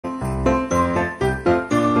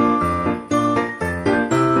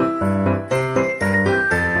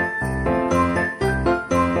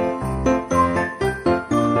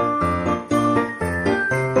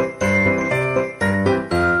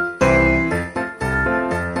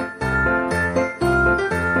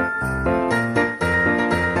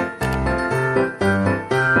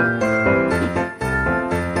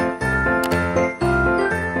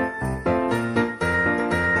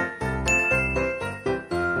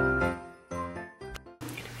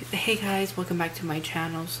Hey guys, welcome back to my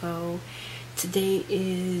channel. So today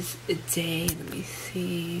is day, let me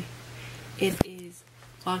see, it is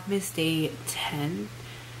Vlogmas day 10.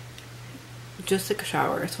 Just took a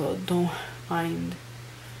shower, so don't mind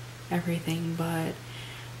everything, but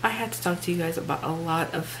I had to talk to you guys about a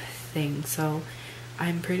lot of things. So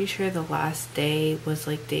I'm pretty sure the last day was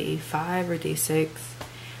like day 5 or day 6.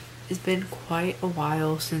 It's been quite a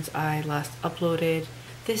while since I last uploaded.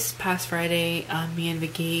 This past Friday, me and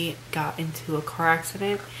Vicky got into a car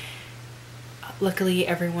accident. Luckily,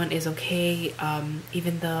 everyone is okay.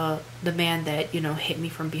 Even the man that, you know, hit me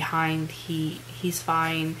from behind, he's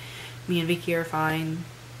fine. Me and Vicky are fine.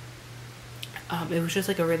 It was just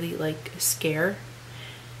like a really like scare,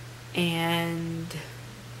 and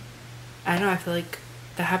I don't know, I feel like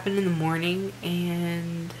that happened in the morning,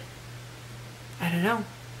 and I don't know,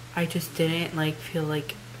 I just didn't like feel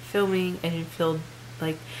like filming. I didn't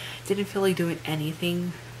feel like doing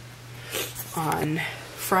anything on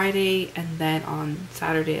Friday and then on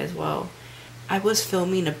Saturday as well. I was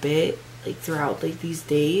filming a bit like throughout like these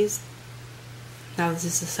days. Now this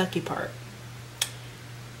is the sucky part.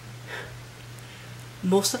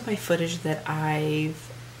 Most of my footage that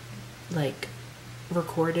I've like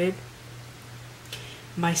recorded,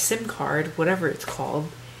 my SIM card, whatever it's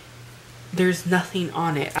called, there's nothing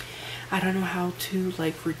on it. I don't know how to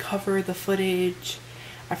like recover the footage.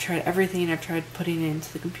 I've tried everything. I've tried putting it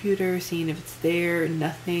into the computer, seeing if it's there,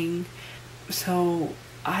 nothing. So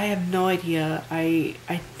I have no idea. I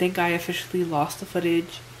think I officially lost the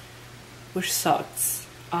footage, which sucks.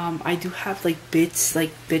 I do have like bits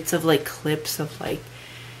of like clips of like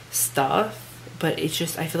stuff, but it's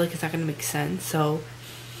just, I feel like it's not gonna make sense. So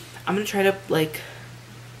I'm gonna try to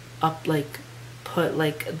put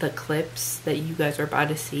like the clips that you guys are about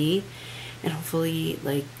to see, and hopefully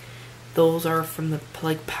like those are from the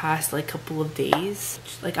like past like couple of days.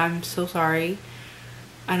 Like, I'm so sorry.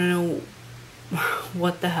 I don't know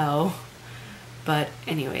what the hell, but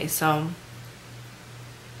anyway, so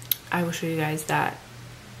I will show you guys that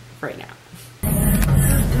right now.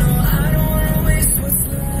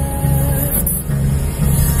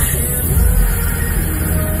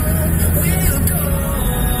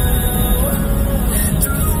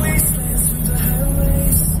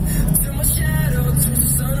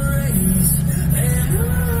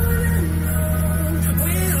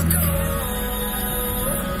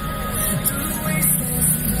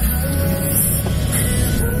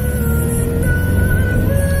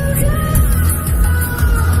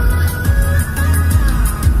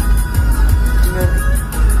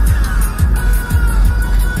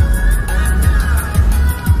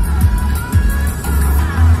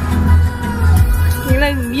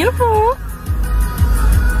 Beautiful.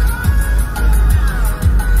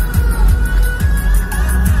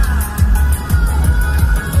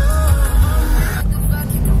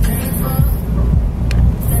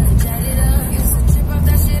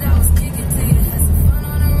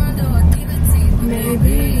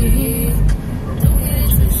 Maybe.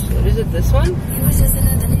 What is it, this one?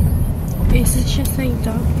 Is it just like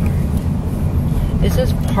dog park? It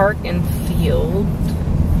says park and field.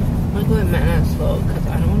 I'm gonna go at Manna slow because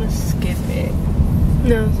I don't want to skip it.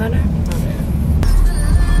 No, it's not it.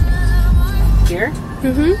 Here?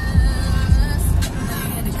 Mm-hmm.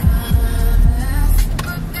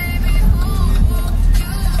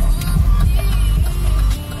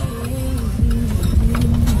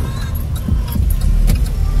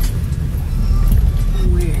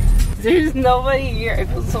 Weird. There's nobody here. I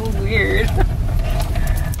feel so weird.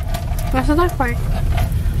 That's a dog park.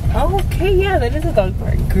 Okay, yeah, that is a dog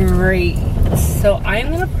park. Great. So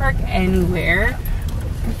I'm gonna park anywhere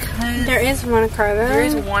because There is one car there. there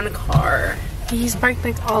is one car. He's parked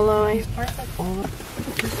like all the way. He's parked like all the...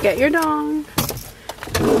 Get your dog.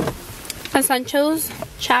 Essentials,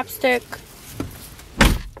 chapstick.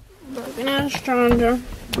 Looking at a stranger.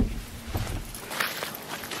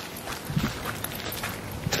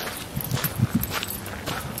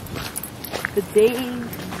 The day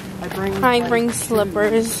I bring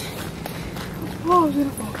slippers. Oh, I was gonna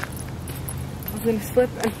fall. I was gonna slip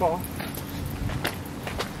and fall.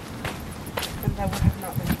 And that would have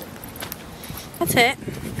not been good. That's it.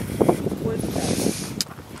 What's that?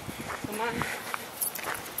 Come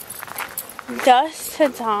on. Dust to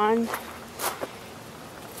dawn.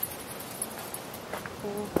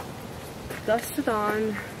 Dust to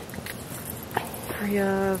dawn. Hurry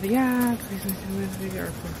up. Yeah.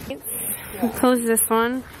 Close this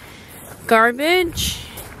one. Garbage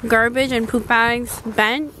and poop bags.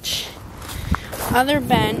 Bench. Other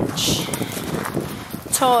bench.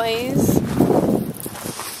 Toys.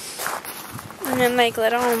 And then like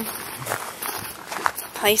little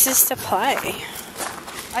places to play.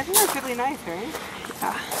 I think that's really nice, right?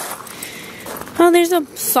 Yeah. Oh, there's a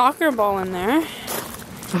soccer ball in there.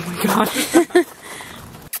 Oh my god.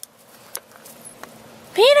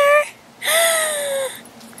 Peter!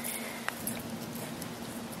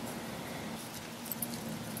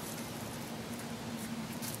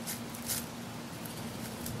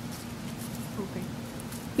 Pooping.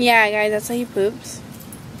 Yeah, guys, that's how he poops.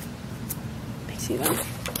 I see them.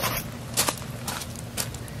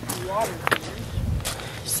 Water.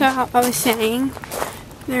 So I was saying,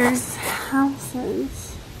 there's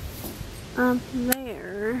houses up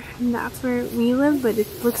there, and that's where we live, but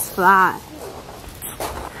it looks flat.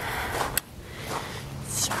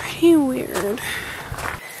 It's pretty weird. I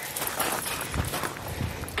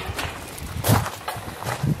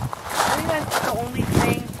think that's the only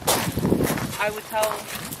thing I would tell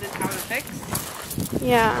this how to fix.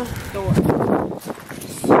 Yeah. Door.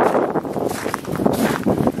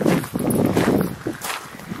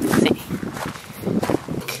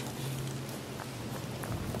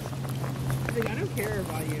 I don't care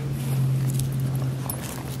about you.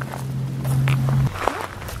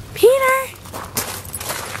 Peter!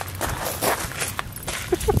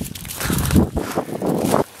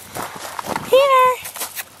 Peter!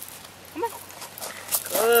 Come on.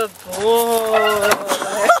 Good boy.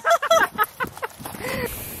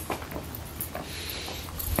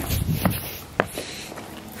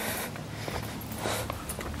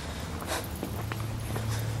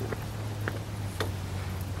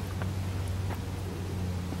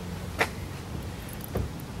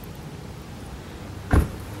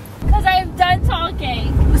 I'm done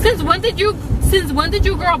talking. Since when did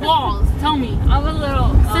you grow balls? Tell me. I'm a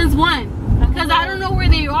little. Since when? Because I don't know where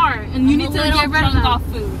they are, and you need to get rid of them. Off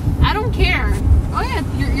food. I don't care. Oh yeah,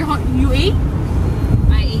 you ate?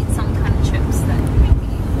 I ate some kind of chips that made me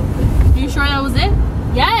feel good. You sure that was it?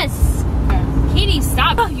 Yes. Okay. Katie,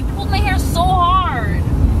 stop. You pulled my hair so hard.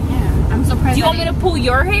 Yeah, I'm surprised. Do you want me to pull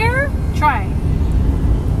your hair? try?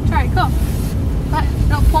 Try, go. But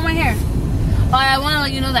no, pull my hair. Oh, I want to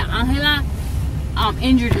let you know that Angela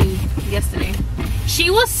injured me yesterday.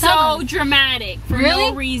 She was so dramatic for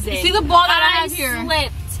no reason. See the ball that I have here?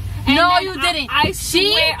 Slipped. No, you didn't. I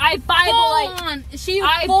swear, I Bible like. She Even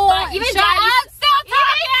shut Daddy. up! Stop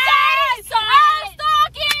talking! Stop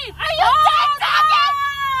talking! Are you done talking?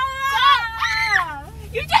 Stop!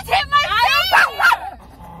 You just hit my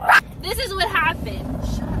face! This is what happened.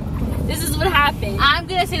 This is what happened. I'm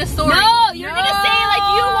gonna say the story. No, you're gonna say it like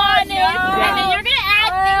you wanted, and then you're gonna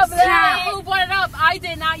add things to it. Who brought it up? I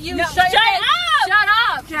did, not you. No, Shut shut up! Shut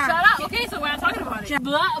up! Sure. Shut up! Okay, so we're not talking about it.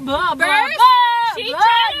 Blah, blah, blah. First, She blah,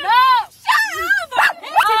 tried to... no. Shut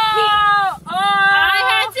up! I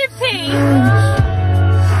had to pee.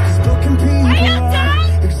 Are you done?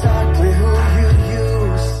 Exactly who you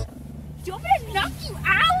use. Do you want me to knock you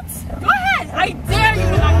out? Go ahead. I dare you to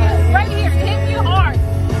knock me out. Right here. Hit me hard.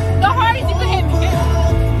 The hardest you can hit me.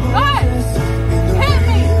 Go ahead. Hit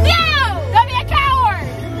me. No! Don't be a coward.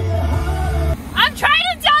 I'm trying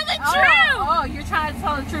to tell the truth. Oh, you're trying to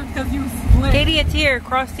tell the truth because you split. Katie, it's here.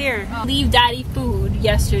 Cross here. Leave Daddy food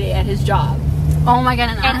yesterday at his job. Oh my god,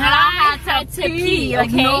 and I had to pee, like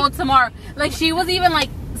okay? no tomorrow. Like she was even like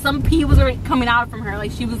some pee was already coming out from her.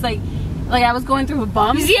 Like she was like I was going through a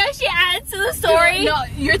bump. You see how she adds to the story? No,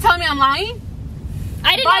 you're telling me I'm lying?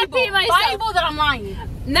 I did not pee myself. Bible that I'm lying.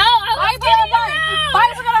 No, I was kidding around.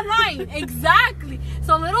 Bible that I'm lying. Exactly.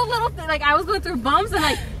 So little thing, like I was going through bumps and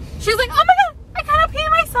like she was like, oh my god, I gotta pee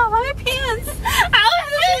myself on my pants. I was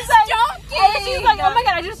just joking. And she's like, oh my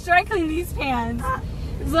god, I just dry cleaned these pants.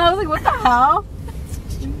 So I was like, what the hell?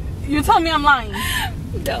 You're telling me I'm lying?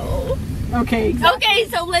 No. Okay. Exactly. Okay,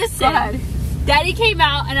 so listen. Go ahead. Daddy came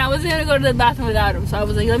out and I wasn't gonna go to the bathroom without him, so I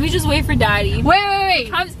was like, let me just wait for Daddy. Wait.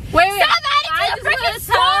 Stop Wait. adding to the freaking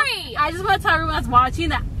story. I just want to tell everyone that's watching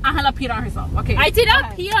that Angela peed on herself. Okay. I did go not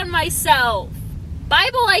ahead. pee on myself.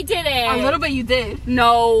 Bible, I didn't. A little bit you did.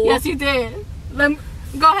 No. Yes, you did. Go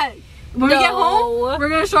ahead. When we get home, we're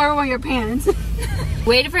gonna show everyone your pants.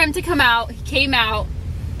 Waited for him to come out. He came out,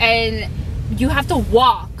 and you have to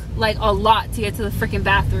walk like a lot to get to the freaking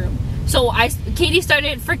bathroom. So Katie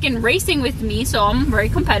started freaking racing with me. So I'm very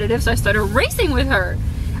competitive. So I started racing with her.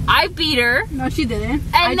 I beat her. No, she didn't.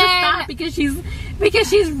 And I then just stopped because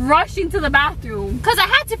she's rushing to the bathroom. Cause I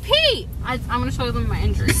had to pee. I'm gonna show them my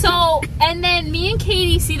injury. So and then me and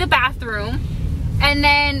Katie see the bathroom, and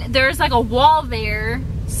then there's like a wall there.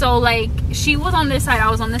 So like she was on this side, I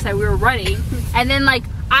was on this side. We were running, and then like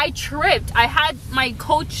I tripped. I had my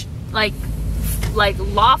Coach like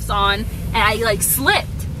lofts on, and I like slipped.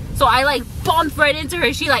 So I like bumped right into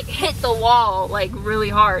her. She like hit the wall like really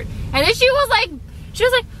hard, and then she was like She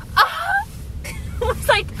was like, ah. I was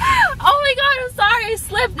like, oh my god, I'm sorry, I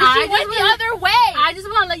slipped. And she went the other way. I just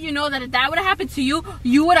want to let you know that if that would have happened to you,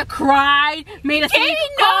 you would have cried, made a scene,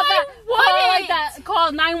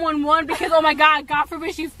 called 911 because oh my god, God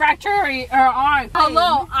forbid she fractured her arm.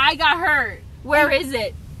 Hello, I got hurt. Where is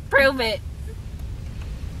it? Prove it.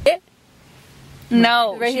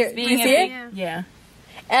 No, Right here. being You see it? Yeah.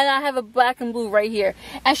 And I have a black and blue right here.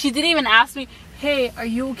 And she didn't even ask me, hey, are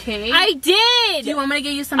you okay? I did. Do you want me to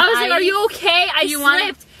get you some I was ice? like, are you okay? I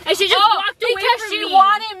slipped. And she just walked away because from she me.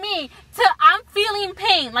 wanted me to, I'm feeling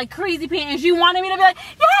pain, like crazy pain. And she wanted me to be like,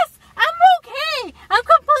 yes, I'm okay. I'm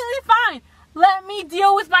completely fine. Let me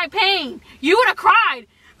deal with my pain. You would have cried.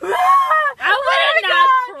 I would have not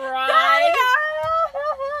cried.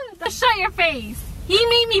 Just shut your face. He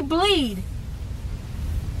made me bleed.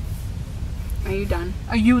 Are you done?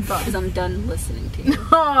 Are you done? Because I'm done listening to you.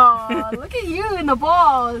 Oh, look at you and the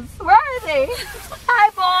balls. Where are they?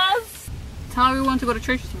 Hi, balls. Tell everyone to go to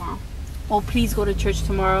church tomorrow. Oh, please go to church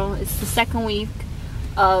tomorrow. It's the second week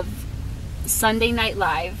of Sunday Night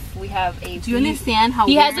Live. We have a. Do you understand how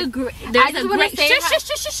he weird? has a great. I There's just a wanna great. say Shush, how- shush,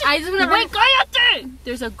 shush, shush. I just want to Wait, cállate!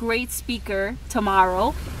 There's a great speaker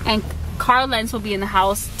tomorrow, and Carl Lenz will be in the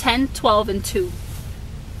house 10, 12, and 2.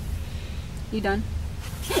 You done?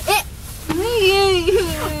 Dude,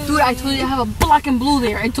 I told you I have a black and blue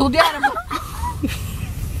there. I told you I had a.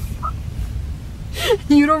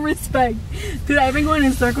 You don't respect. Dude, I've been going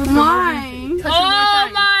in circles. Why?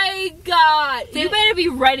 Oh my god! You better be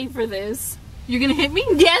ready for this. You're gonna hit me?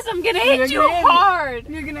 Yes, I'm gonna hit you hard.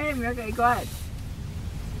 You're gonna hit me. Okay, go ahead.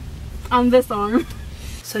 On this arm.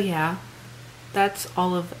 So yeah, that's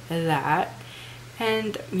all of that.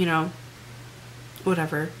 And, you know,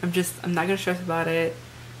 whatever. I'm not gonna stress about it.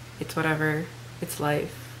 It's whatever. It's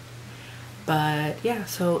life. But yeah,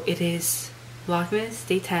 so it is Vlogmas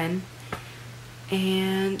day 10.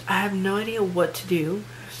 And I have no idea what to do.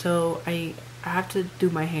 So I have to do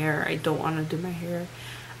my hair. I don't want to do my hair.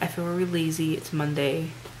 I feel really lazy. It's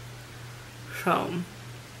Monday. So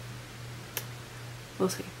we'll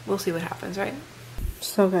see. We'll see what happens, right?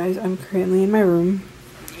 So guys, I'm currently in my room.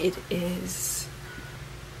 It's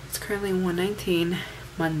currently 1:19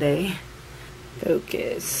 Monday.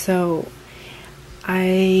 Focus. So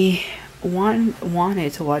I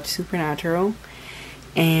wanted to watch Supernatural,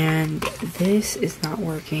 and this is not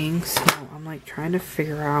working, so I'm like trying to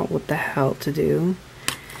figure out what the hell to do.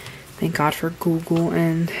 Thank God for Google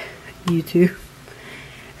and YouTube.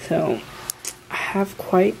 So I have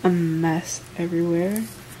quite a mess everywhere,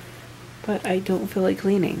 but I don't feel like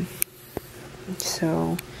cleaning,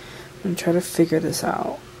 so I'm trying to figure this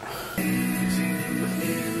out.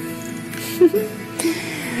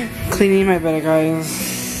 Cleaning my bed,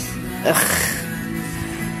 guys. Ugh.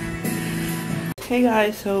 Hey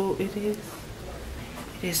guys, so it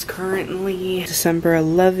is currently December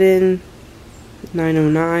 11,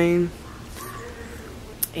 9:09,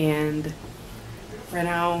 and right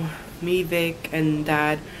now me, Vic, and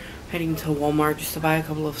Dad heading to Walmart just to buy a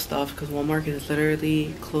couple of stuff because Walmart is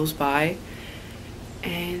literally close by.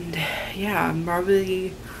 And yeah, I'm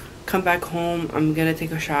probably come back home. I'm gonna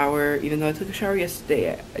take a shower, even though I took a shower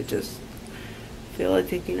yesterday. I just feel like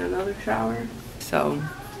taking another shower. So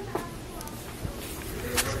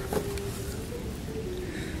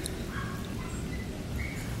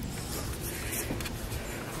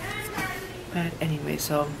but anyway,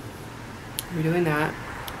 so we're doing that.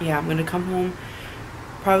 Yeah, I'm gonna come home,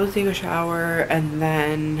 probably take a shower, and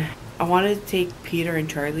then I wanted to take Peter and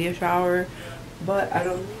Charlie a shower, but I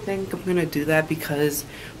don't think I'm gonna do that because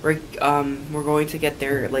we're going to get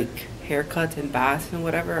their like haircuts and baths and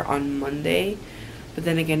whatever on Monday. But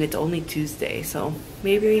then again, it's only Tuesday, so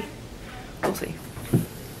maybe we'll see.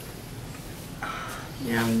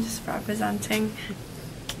 Yeah, I'm just representing.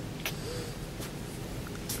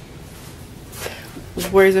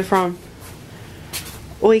 Where is it from?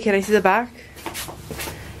 Oh wait, can I see the back?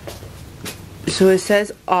 So it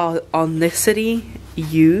says ethnicity,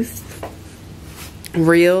 youth,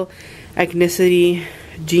 real, ethnicity,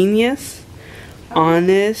 genius,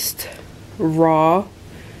 honest, raw,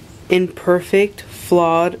 imperfect,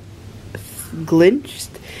 flawed, glitched,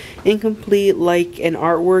 incomplete, like an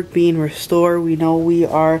artwork being restored. We know we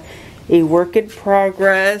are a work in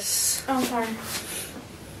progress. Oh, sorry.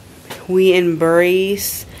 We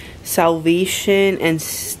embrace salvation and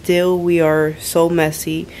still we are so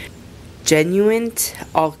messy. Genuine,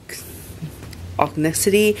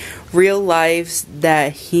 authenticity, real lives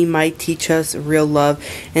that he might teach us real love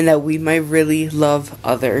and that we might really love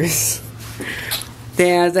others.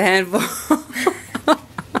 Damn, that's a handful.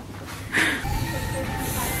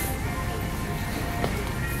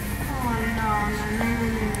 Oh no.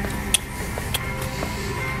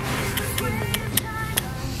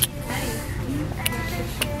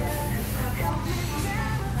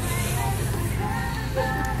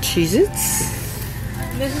 Cheez-Its.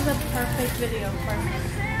 This is a perfect video for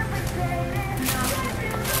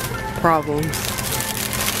Problems.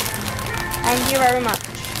 Thank you very much.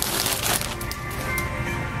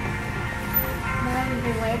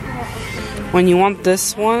 When you want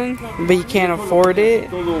this one, but you can't afford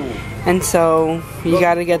it, and so you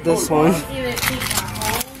gotta get this one.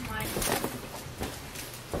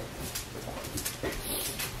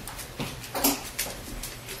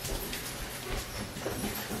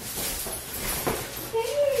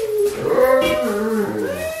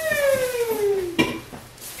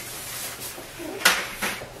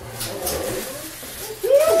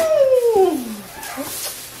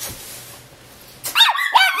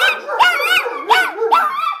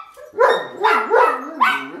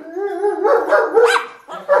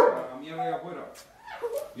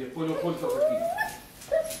 Y después los bolsos aquí.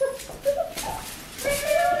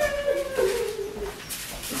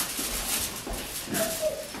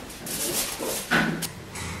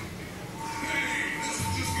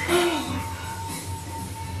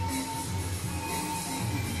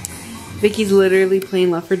 Vicky's literally playing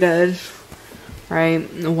Left 4 Dead, right?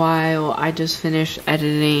 While I just finished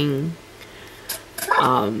editing,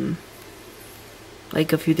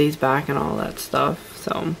 like a few days back and all that stuff.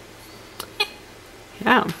 So,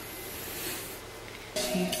 yeah.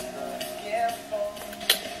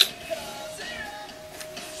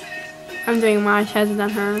 I'm doing mine. She hasn't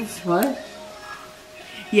done hers. What?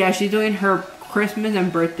 Yeah, she's doing her Christmas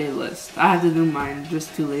and birthday list. I have to do mine.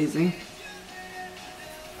 Just too lazy.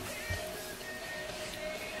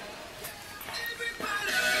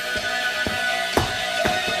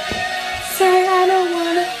 Say I don't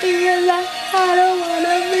wanna be alive. I don't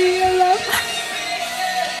wanna be alive.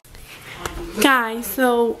 Guys,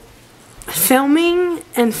 so filming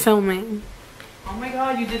and filming. Oh my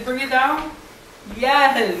god, you did bring it down?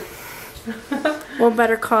 Yes! What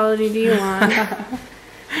better quality do you want?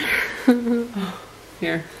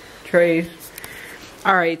 Here, trade.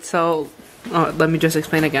 Alright, so let me just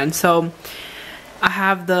explain again. So I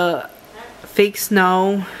have the fake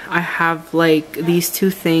snow. I have like these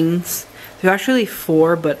two things. There's actually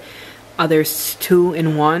 4, but there's 2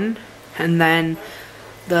 in 1. And then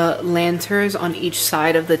the lanterns on each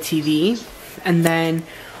side of the TV. And then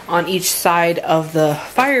on each side of the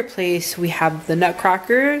fireplace we have the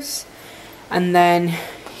nutcrackers. And then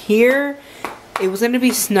here it was going to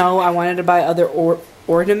be snow. I wanted to buy other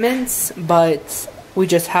ornaments, but we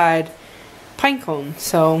just had pine cones,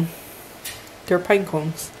 so they're pine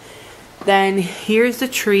cones. Then here's the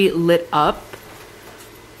tree lit up.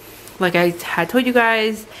 Like I had told you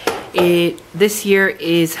guys, this year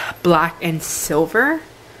is black and silver.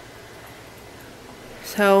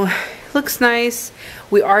 So looks nice.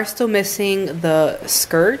 We are still missing the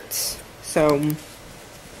skirts, so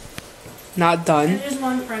not done. There's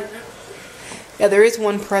one present. Yeah, there is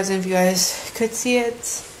one present if you guys could see it,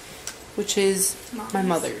 which is my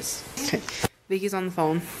mother's. Okay, Vicky's on the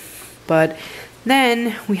phone. But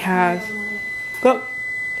then we have, go,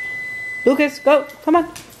 Lucas, go, come on.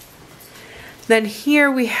 Then here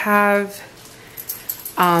we have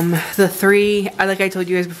the 3, like I told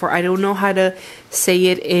you guys before, I don't know how to say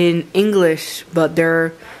it in English, but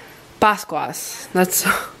they're Pascuas.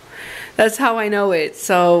 That's how I know it.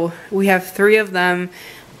 So we have 3 of them,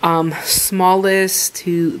 smallest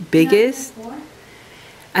to biggest.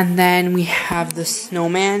 And then we have the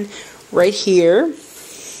snowman right here.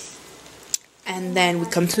 And then we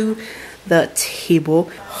come to the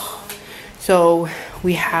table. So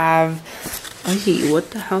we have, oh,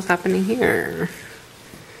 what the hell's happening here?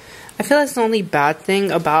 I feel that's the only bad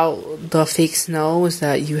thing about the fake snow is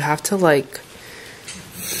that you have to like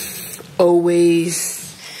always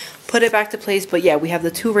put it back to place. But yeah, we have the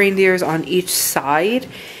 2 reindeers on each side.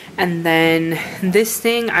 And then this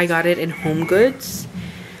thing, I got it in Home Goods.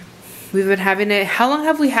 We've been having it. How long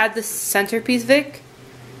have we had this centerpiece, Vic?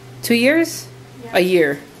 2 years? Yeah. A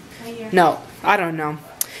year? A year. No, I don't know.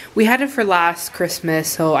 We had it for last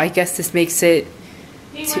Christmas, so I guess this makes it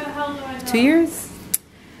 2 years?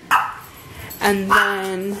 And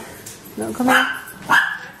then, no, come here.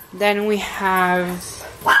 Then we have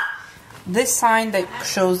this sign that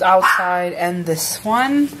shows outside and this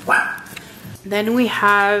one. Then we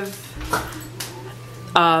have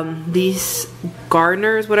these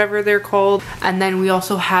gardeners, whatever they're called. And then we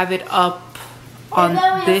also have it up on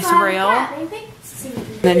this rail.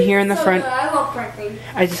 Then here in the front,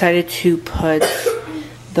 I decided to put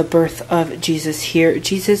the birth of Jesus here.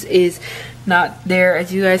 Jesus is not there,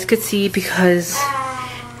 as you guys could see, because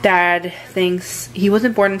Dad thinks he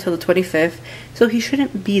wasn't born until the 25th, so he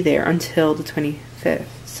shouldn't be there until the 25th.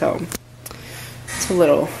 So it's a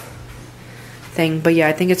little thing. But yeah,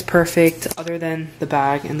 I think it's perfect other than the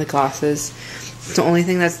bag and the glasses. It's the only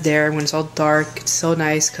thing that's there when it's all dark. It's so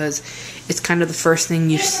nice because it's kind of the first thing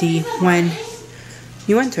you see when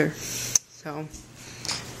you enter. So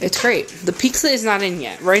it's great. The pizza is not in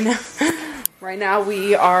yet. Right now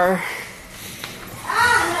we are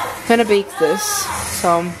gonna bake this.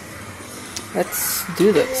 So let's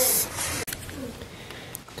do this.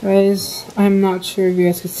 Guys, I'm not sure if you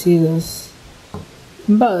guys could see this,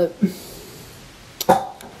 but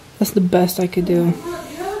that's the best I could do.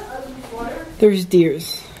 There's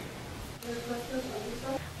deers.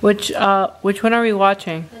 Which one are we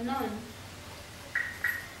watching? The Nun.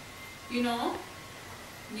 You know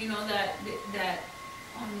that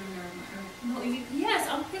oh no, yes,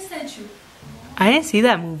 I'm pissed at you. I didn't see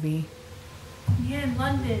that movie. Yeah, in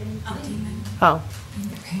London. Oh.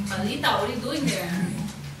 Alita, what are you doing there?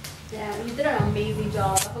 Yeah, you did an amazing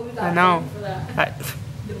job. I hope you got I know. paid for that.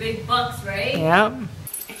 The big bucks, right? Yep.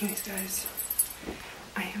 Anyways, guys,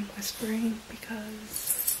 I am whispering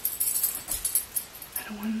because I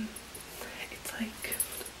don't want. It's like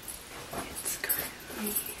it's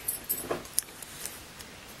currently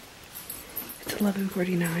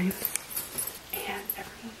 11:49 and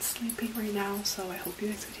everyone's sleeping right now, so I hope you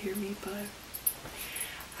guys could hear me, but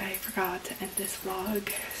I forgot to end this vlog.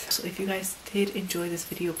 So if you guys did enjoy this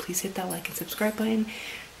video, please hit that like and subscribe button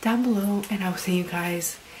down below, and I will see you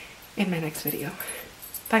guys in my next video.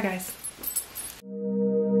 Bye guys.